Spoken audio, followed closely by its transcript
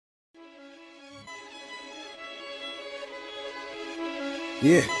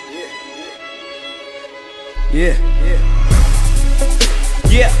Yeah. Yeah.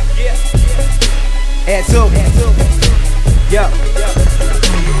 Yeah. Add-2. Yo.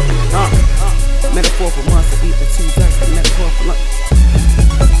 Metaphor for months to eat the 2 dice. Metaphor for lunch.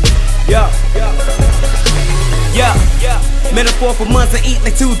 Yo. Metaphor for months to eat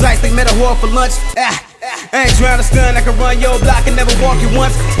like 2 dice. They metaphor for lunch. I ain't trying to stun, I can run your block and never walk it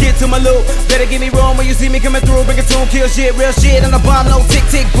once. Get to my loop, better get me wrong when you see me coming through. Bring it to 'em, kill shit, real shit on the bomb, no tick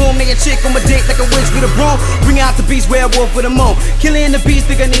tick boom. Nigga chick on my dick like a witch with a broom. Bring out the beast, werewolf with a moan. Killing the beast,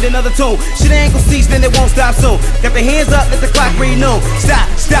 think I need another tune. Shit ain't gon' cease, then it won't stop soon. Got the hands up, let the clock read noon. Stop.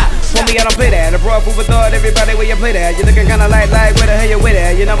 Homie, I don't play that. A broad food for thought, everybody where you play that. You looking kinda like, where the hell you with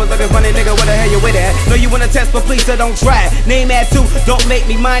at? You know what's looking funny, nigga, where the hell you with at? Know you wanna test, but please, so don't try it. Name Add-2, don't make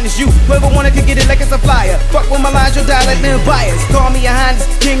me minus you. Whoever wanna could get it like it's a flyer. Fuck with my lines, you'll die like them bias. Call me a highness,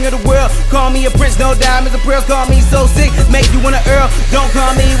 king of the world. Call me a prince, no diamonds or pearls. Call me so sick, make you wanna earl. Don't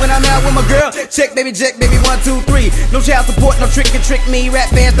call me when I'm out with my girl. Check, baby, 1, 2, 3. No child support, no trick and trick me. Rap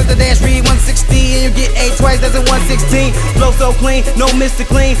fans, let the dash read 160 and you get 8 twice, that's a 116. Flow so clean, no Mr.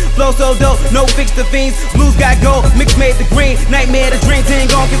 Clean. Flow so dope, no fix the fiends. Blues got gold, mix made the green. Nightmare the dream, 10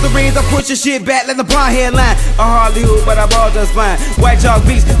 gon' get the rings. I push your shit back like the blonde hairline. A hardly hoop, but I ball just fine. White chalk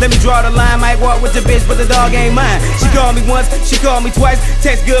beats, let me draw the line. Might walk with your bitch, but the dog ain't mine. She called me once, she called me twice.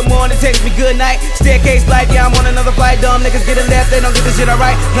 Text good morning, text me good night. Staircase life, yeah, I'm on another flight. Dumb niggas get it left, they don't get the shit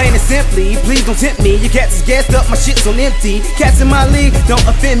alright. Plain and simply, please don't tempt me. Your cats is gassed up, my shit's on empty. Cats in my league, don't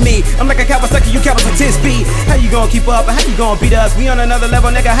offend me. I'm like a Kawasaki, you cowards on 10 speed. How you gonna keep up, and how you gonna beat us? We on another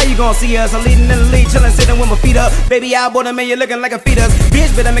level, nigga, how you gonna see us? I'm leading in the lead, chillin', sitting with my feet up. Baby, I bought a man, you're looking like a fetus.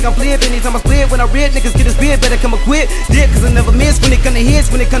 Bitch, better make 'em flip anytime I split. When I read, niggas get his beard, better come equipped. Dip, cause I never miss when it come to hits.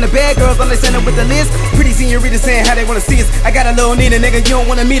 When it come to bad girls, I'm send them with the list. Pretty senoritas saying how they wanna see us. I got a little Nina, nigga, you don't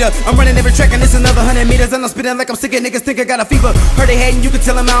wanna meet her. I'm running every track and it's another 100 meters. And I'm spitting like I'm sick of niggas think I got a fever. Heard they hating, you can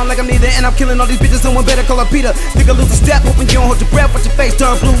tell them I don't like them neither. And I'm killing all these bitches, someone better call her Peter. Nigga, lose a step, hoping you don't hold your breath. Watch your face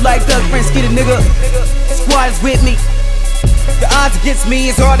turn blue like Doug Prince, get it, nigga. Squad is with me. The odds against me,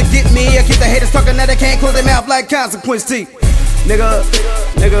 it's hard to get me. I keep the haters talking that they can't close their mouth like consequence teeth. Nigga.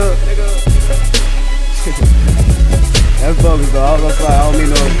 That's bogus though, I was like, I don't mean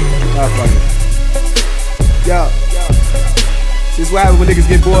no motherfucker. Yo. This is what happens when niggas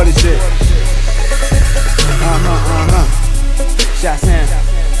get bored and shit. Shots in.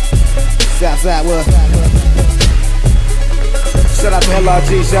 Southside what? Shout out to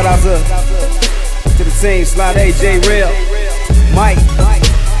LRG, shout out to the team, Slide AJ Real, Mike.